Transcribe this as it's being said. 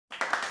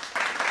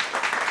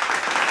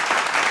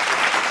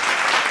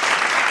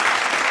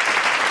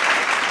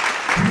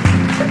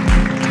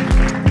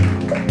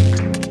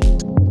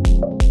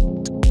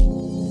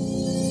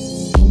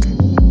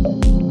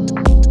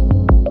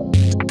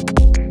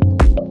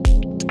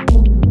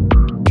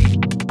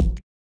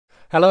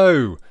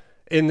Hello!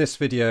 In this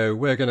video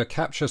we're going to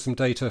capture some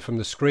data from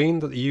the screen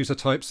that the user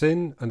types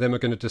in, and then we're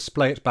going to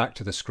display it back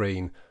to the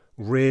screen.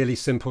 Really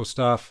simple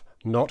stuff,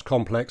 not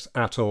complex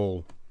at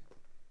all.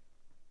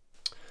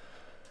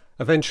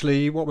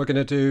 Eventually what we're going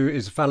to do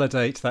is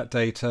validate that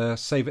data,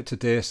 save it to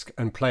disk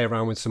and play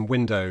around with some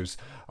windows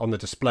on the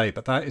display,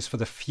 but that is for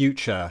the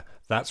future.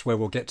 That's where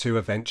we'll get to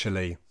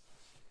eventually.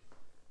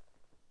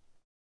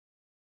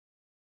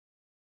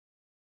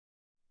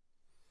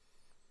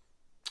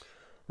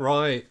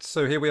 Right,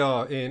 so here we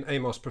are in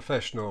AMOS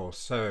Professional.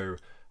 So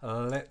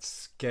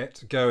let's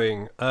get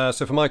going.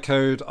 So for my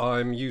code,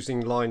 I'm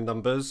using line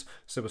numbers.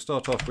 So we'll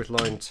start off with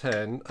line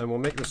 10 and we'll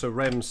make this a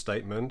rem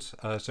statement.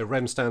 So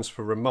rem stands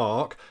for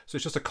remark. So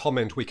it's just a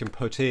comment we can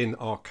put in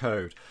our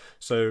code.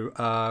 So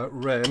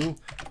rem,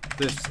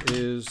 this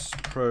is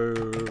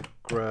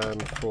program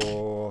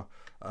for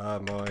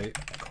my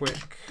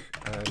quick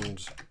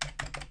and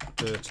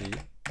dirty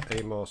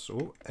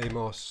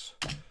AMOS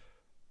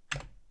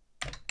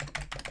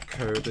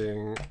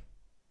coding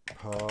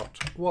part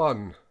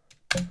 1.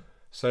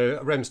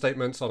 So rem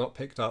statements are not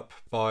picked up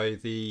by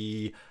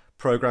the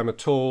program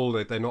at all.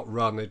 They're not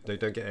run, they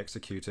don't get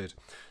executed.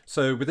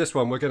 So with this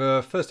one,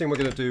 first thing we're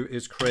gonna do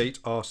is create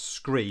our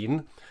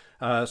screen.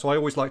 So I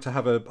always like to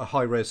have a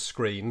high-res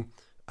screen.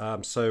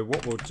 So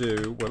what we'll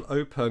do, we'll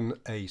open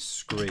a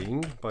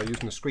screen by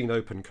using the screen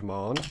open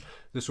command.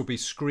 This will be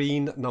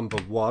screen number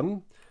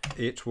 1.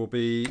 It will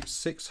be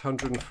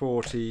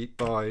 640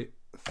 by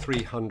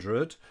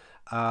 300.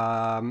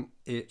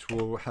 It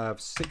will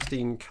have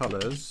 16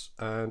 colors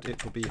and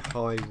it will be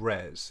high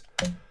res.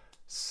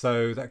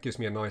 So that gives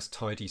me a nice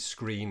tidy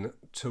screen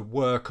to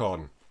work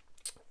on.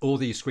 All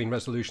these screen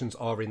resolutions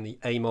are in the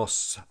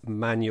AMOS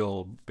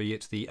manual, be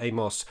it the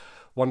AMOS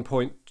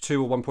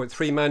 1.2 or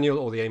 1.3 manual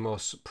or the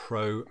AMOS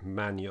Pro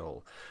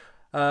manual.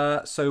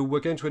 So we're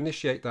going to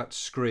initiate that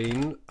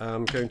screen.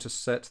 I'm going to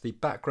set the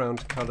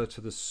background color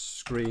to the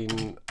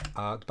screen,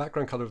 the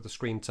background color of the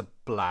screen to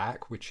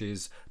black, which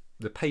is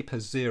the paper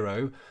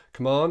 0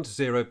 command,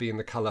 0 being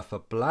the color for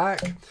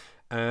black.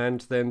 And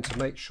then to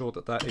make sure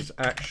that that is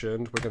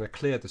actioned, we're going to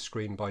clear the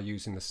screen by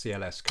using the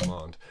CLS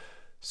command.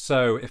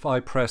 So if I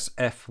press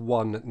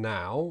F1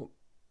 now,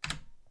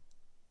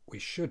 we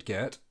should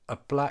get a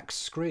black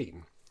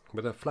screen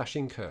with a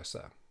flashing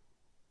cursor.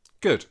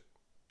 Good.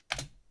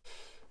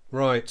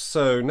 Right,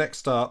 so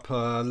next up,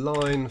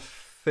 line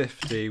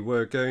 50,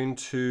 we're going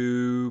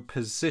to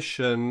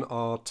position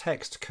our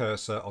text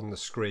cursor on the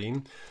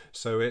screen.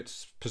 So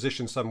it's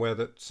positioned somewhere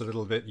that's a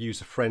little bit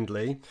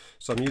user-friendly.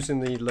 So I'm using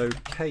the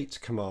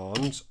locate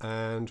command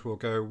and we'll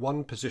go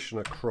 1 position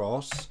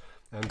across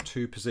and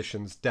 2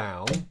 positions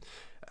down.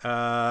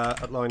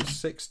 At line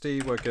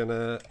 60, we're going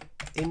to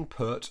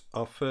input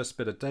our first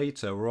bit of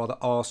data, or rather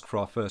ask for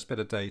our first bit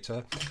of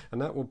data, and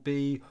that will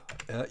be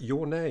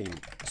your name.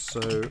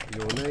 So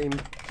your name,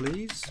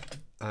 please,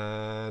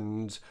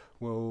 and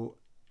we'll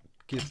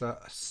give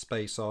that a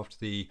space after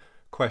the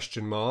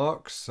question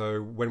mark.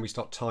 So when we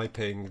start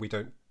typing, we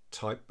don't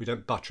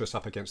buttress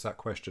up against that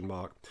question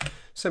mark.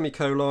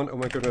 Semicolon, and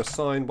we're going to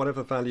assign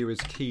whatever value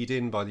is keyed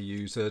in by the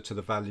user to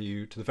the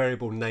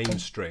variable name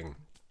string.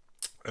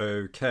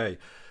 Okay,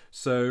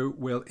 so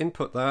we'll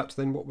input that.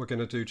 Then what we're going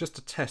to do, just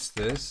to test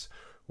this,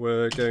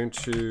 we're going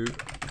to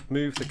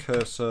move the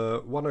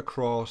cursor 1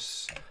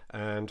 across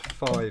and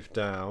 5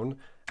 down,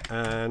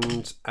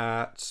 and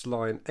at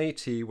line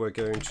 80 we're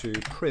going to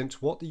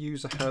print what the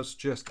user has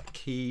just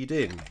keyed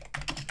in.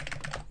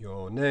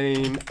 Your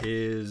name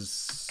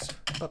is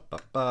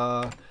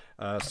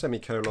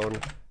semicolon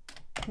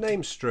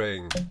name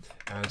string.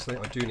 And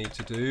something I do need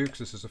to do, because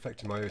this is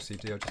affecting my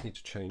OCD, I just need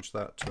to change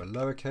that to a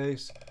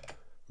lowercase.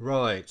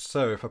 Right,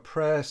 so if I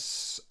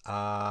press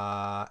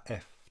F1,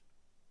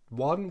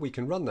 we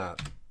can run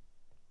that.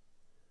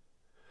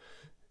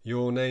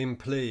 Your name,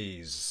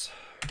 please.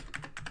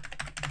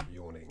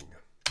 Yawning.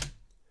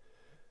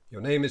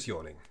 Your name is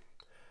yawning.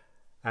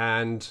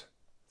 And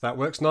that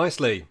works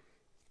nicely.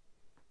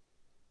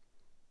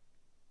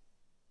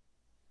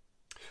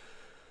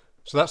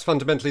 So that's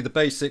fundamentally the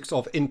basics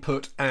of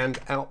input and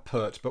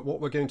output. But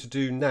what we're going to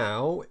do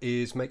now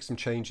is make some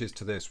changes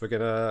to this. We're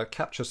going to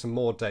capture some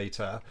more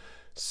data.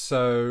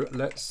 So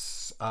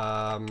let's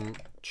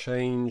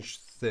change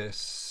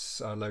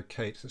this,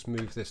 let's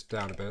move this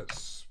down a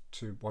bit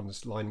to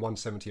line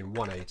 170 and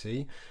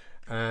 180.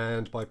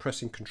 And by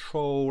pressing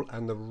Control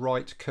and the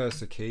right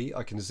cursor key,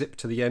 I can zip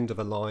to the end of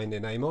a line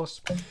in AMOS.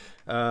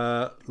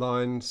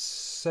 Line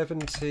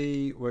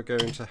 70, we're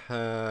going to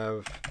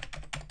have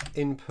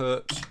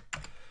input.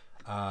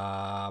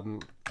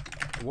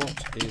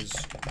 What is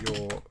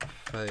your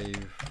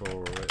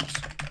favorite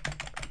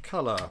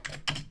color?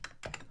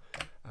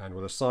 And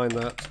we'll assign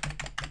that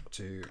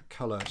to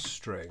color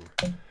string.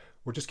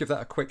 We'll just give that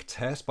a quick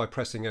test by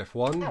pressing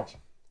F1.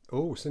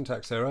 Oh,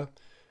 syntax error.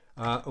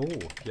 Oh,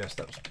 yes,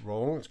 that's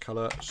wrong. It's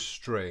color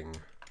string.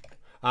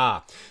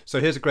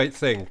 So here's a great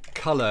thing.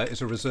 Color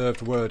is a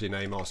reserved word in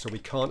AMOS, so we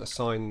can't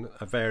assign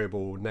a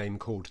variable name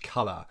called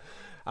color.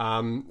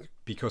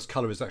 because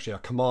color is actually a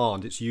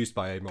command. It's used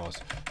by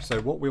AMOS.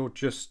 So what we'll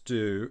just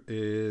do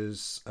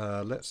is,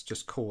 let's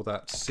just call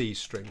that C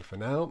string for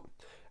now.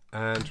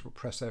 And we'll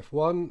press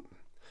F1,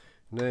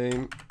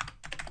 name,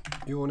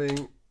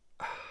 yawning.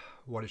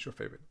 What is your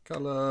favorite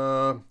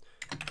color?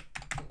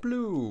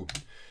 Blue.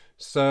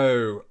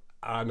 So,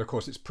 and of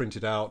course it's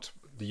printed out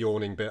the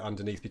yawning bit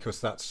underneath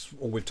because that's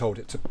all we've told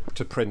it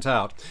to print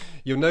out.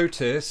 You'll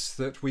notice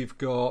that we've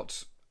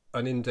got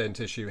an indent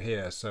issue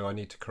here, so I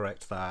need to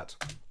correct that.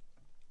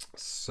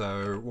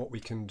 So what we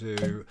can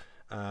do,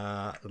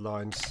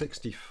 line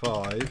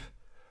 65,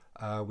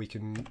 we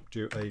can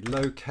do a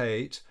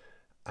locate,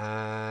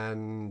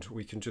 and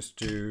we can just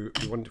do,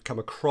 we want to come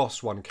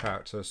across one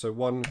character, so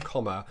 1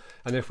 comma,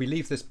 and if we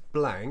leave this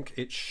blank,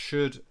 it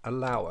should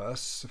allow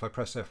us, if I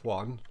press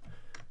F1,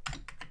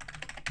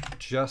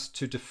 just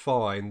to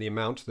define the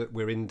amount that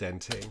we're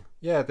indenting.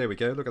 Yeah, there we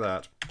go, look at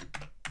that.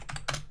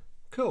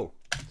 Cool.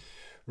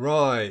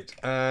 Right,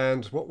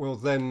 and what we'll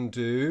then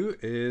do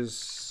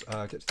is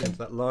get to the end of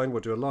that line,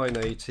 we'll do a line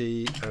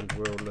 80 and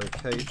we'll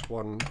locate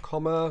 1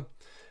 comma,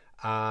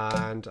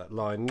 and at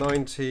line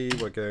 90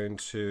 we're going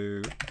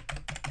to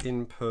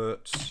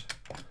input,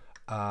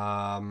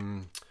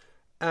 and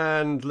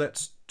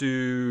let's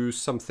do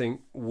something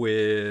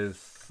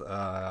with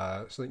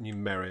something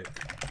numeric.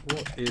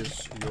 What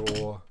is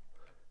your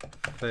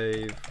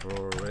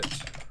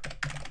favorite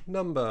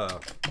number?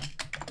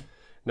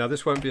 Now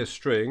this won't be a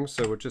string,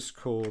 so we'll just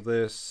call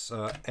this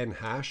n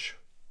hash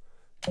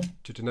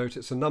to denote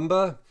it's a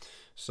number.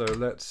 So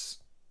let's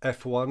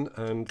F1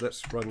 and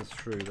let's run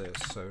through this.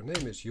 So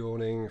name is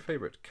yawning,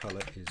 favorite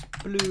color is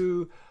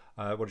blue.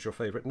 What is your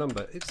favorite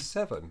number? It's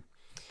 7.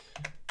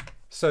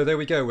 So there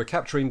we go, we're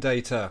capturing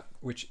data,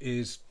 which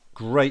is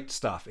great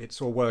stuff.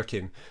 It's all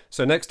working.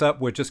 So next up,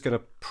 we're just going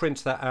to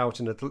print that out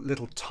in a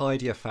little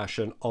tidier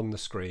fashion on the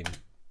screen.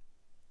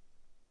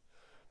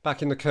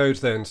 Back in the code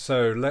then,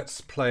 so let's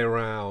play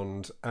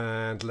around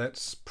and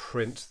let's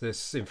print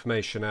this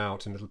information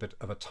out in a little bit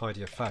of a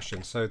tidier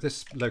fashion. So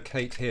this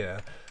locate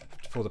here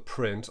for the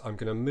print, I'm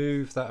going to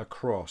move that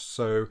across.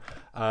 So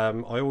I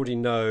already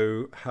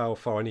know how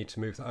far I need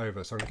to move that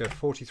over. So I'm going to go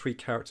 43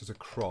 characters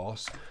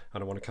across,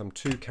 and I want to come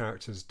 2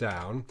 characters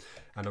down,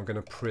 and I'm going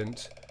to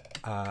print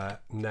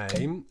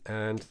name,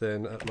 and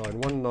then at line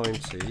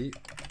 190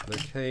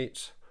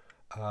 locate,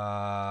 so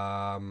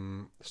I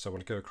want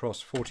to go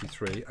across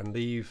 43 and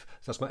leave,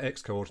 so that's my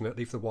x coordinate,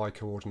 leave the y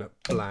coordinate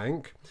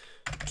blank.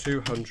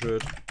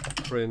 200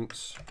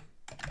 print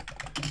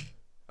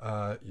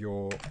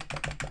your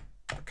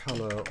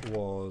color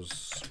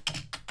was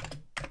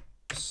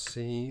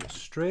C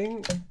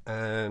string,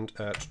 and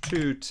at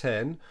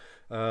 210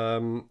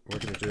 we're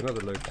going to do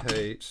another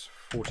locate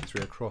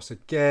 43 across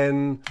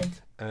again,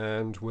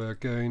 and we're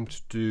going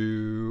to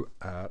do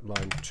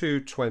line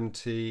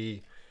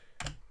 220,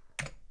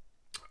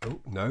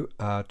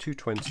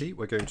 220,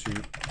 we're going to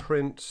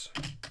print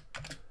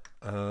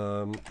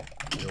your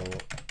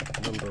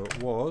number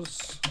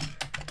was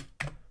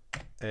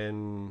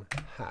n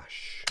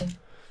hash.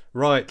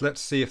 Right, let's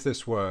see if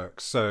this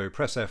works. So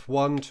press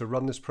F1 to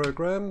run this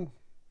program,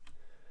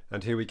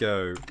 and here we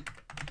go.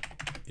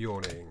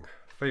 Yawning,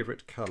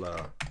 favorite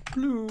color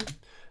blue,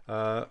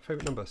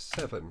 favorite number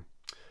 7,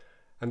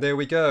 and there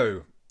we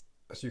go.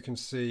 As you can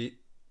see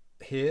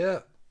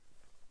here,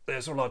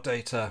 there's all our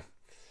data.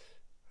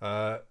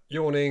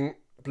 Yawning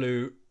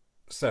blue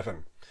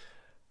 7,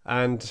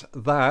 and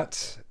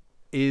that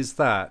is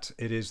that.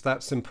 It is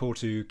that simple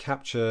to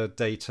capture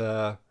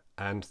data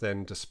and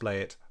then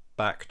display it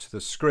back to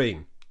the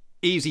screen.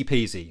 Easy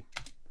peasy.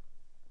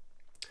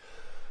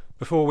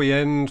 Before we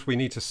end, we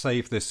need to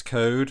save this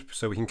code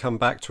so we can come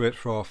back to it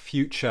for our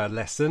future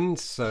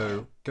lessons.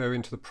 So go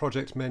into the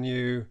project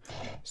menu,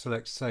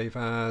 select save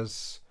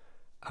as.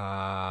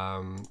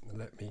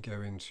 Let me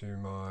go into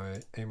my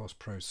AMOS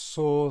Pro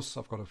source.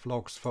 I've got a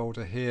vlogs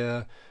folder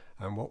here,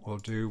 and what we'll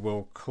do,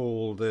 we'll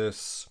call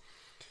this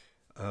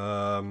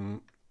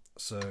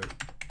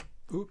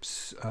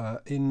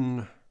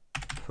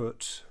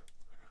input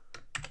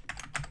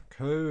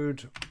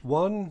code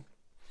 1,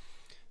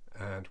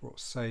 and we'll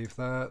save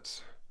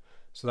that.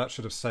 So that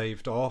should have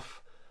saved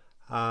off.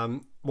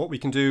 What we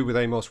can do with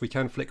AMOS, we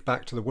can flick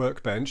back to the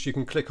workbench. You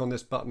can click on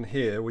this button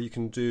here where you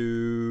can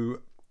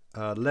do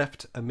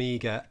left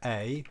Amiga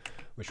A,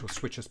 which will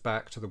switch us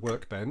back to the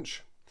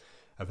workbench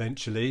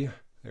eventually.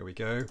 There we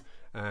go.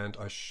 And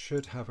I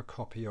should have a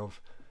copy of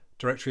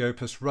directory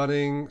opus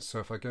running. So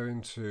if I go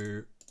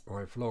into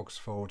my vlogs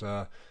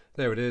folder,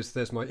 there it is.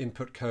 There's my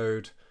input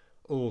code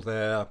all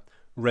there,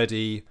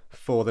 ready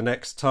for the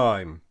next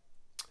time.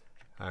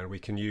 And we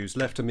can use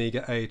left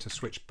Amiga A to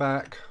switch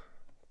back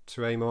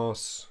to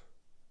AMOS.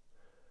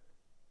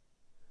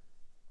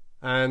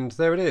 And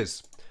there it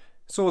is.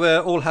 It's all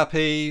there, all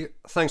happy.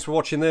 Thanks for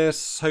watching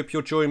this. Hope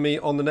you'll join me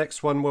on the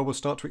next one where we'll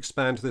start to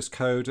expand this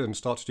code and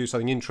start to do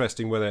something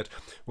interesting with it.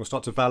 We'll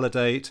start to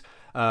validate,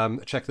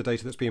 check the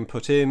data that's being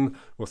put in.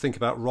 We'll think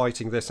about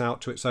writing this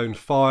out to its own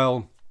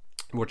file.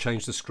 We'll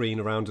change the screen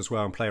around as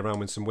well and play around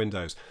with some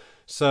windows.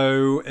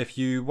 So if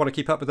you want to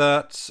keep up with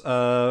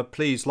that,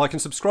 please like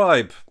and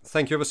subscribe.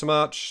 Thank you ever so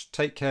much.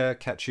 Take care.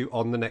 Catch you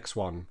on the next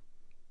one.